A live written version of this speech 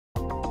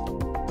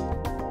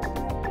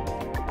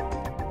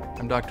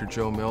Dr.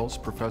 Joe Mills,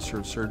 Professor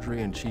of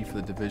Surgery and Chief of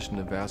the Division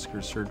of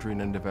Vascular Surgery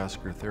and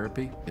Endovascular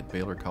Therapy at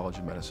Baylor College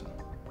of Medicine.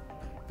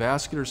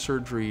 Vascular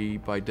surgery,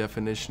 by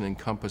definition,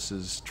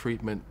 encompasses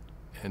treatment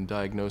and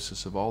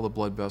diagnosis of all the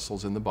blood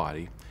vessels in the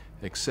body,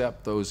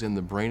 except those in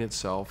the brain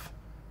itself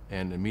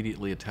and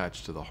immediately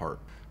attached to the heart.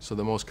 So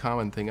the most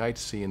common thing I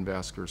see in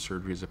vascular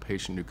surgery is a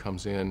patient who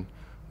comes in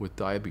with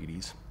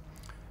diabetes.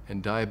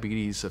 And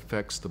diabetes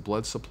affects the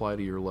blood supply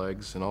to your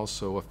legs and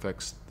also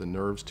affects the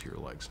nerves to your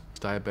legs.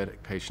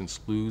 Diabetic patients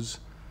lose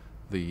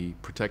the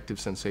protective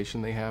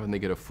sensation they have and they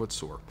get a foot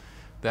sore.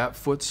 That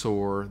foot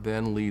sore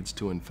then leads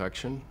to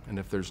infection, and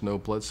if there's no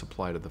blood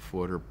supply to the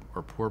foot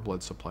or poor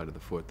blood supply to the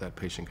foot, that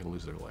patient can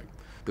lose their leg.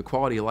 The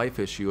quality of life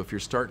issue, if you're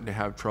starting to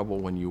have trouble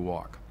when you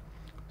walk.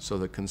 So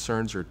the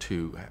concerns are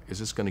two. Is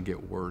this going to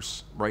get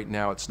worse? Right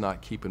now it's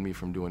not keeping me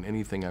from doing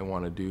anything I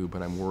want to do,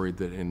 but I'm worried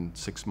that in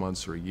 6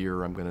 months or a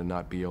year I'm going to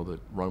not be able to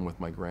run with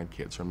my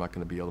grandkids, or I'm not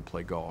going to be able to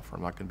play golf, or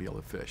I'm not going to be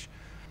able to fish.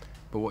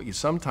 But what you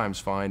sometimes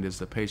find is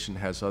the patient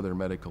has other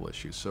medical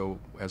issues. So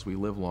as we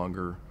live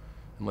longer,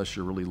 unless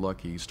you're really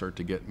lucky, you start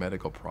to get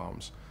medical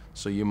problems.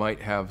 So you might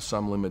have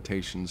some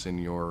limitations in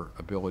your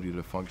ability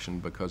to function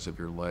because of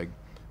your leg,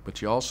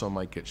 but you also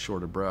might get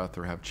short of breath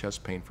or have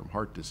chest pain from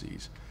heart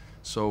disease.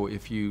 So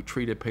if you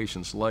treat a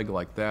patient's leg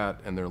like that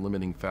and their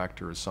limiting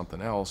factor is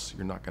something else,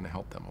 you're not going to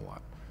help them a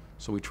lot.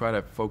 So we try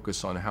to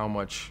focus on how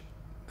much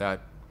that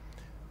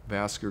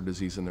vascular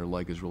disease in their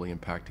leg is really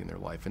impacting their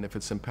life. And if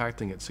it's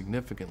impacting it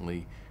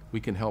significantly, we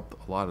can help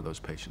a lot of those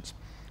patients.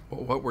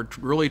 What we're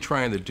really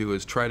trying to do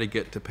is try to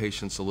get to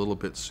patients a little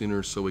bit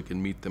sooner so we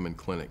can meet them in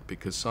clinic,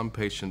 because some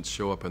patients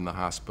show up in the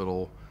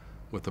hospital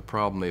with a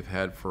problem they've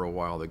had for a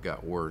while that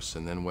got worse,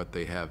 and then what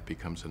they have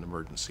becomes an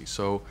emergency.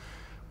 So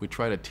we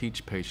try to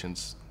teach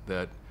patients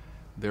that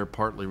they're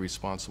partly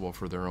responsible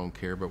for their own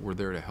care, but we're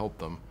there to help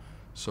them.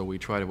 So we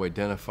try to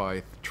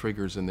identify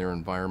triggers in their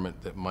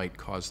environment that might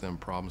cause them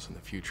problems in the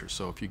future.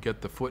 So if you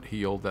get the foot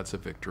healed, that's a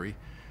victory.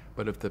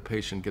 But if the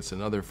patient gets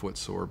another foot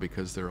sore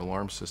because their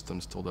alarm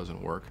system still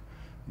doesn't work,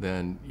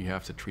 then you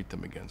have to treat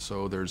them again.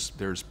 So there's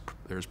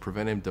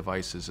preventive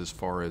devices as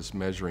far as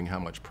measuring how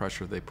much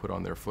pressure they put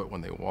on their foot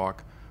when they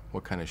walk,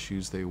 what kind of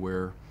shoes they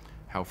wear,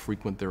 how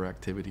frequent their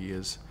activity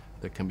is,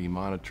 that can be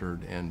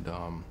monitored and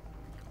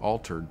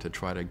altered to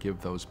try to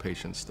give those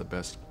patients the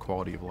best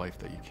quality of life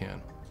that you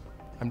can.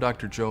 I'm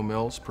Dr. Joe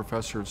Mills,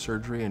 Professor of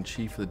Surgery and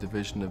Chief of the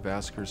Division of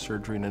Vascular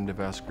Surgery and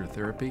Endovascular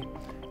Therapy,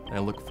 and I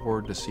look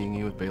forward to seeing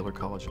you at Baylor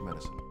College of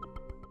Medicine.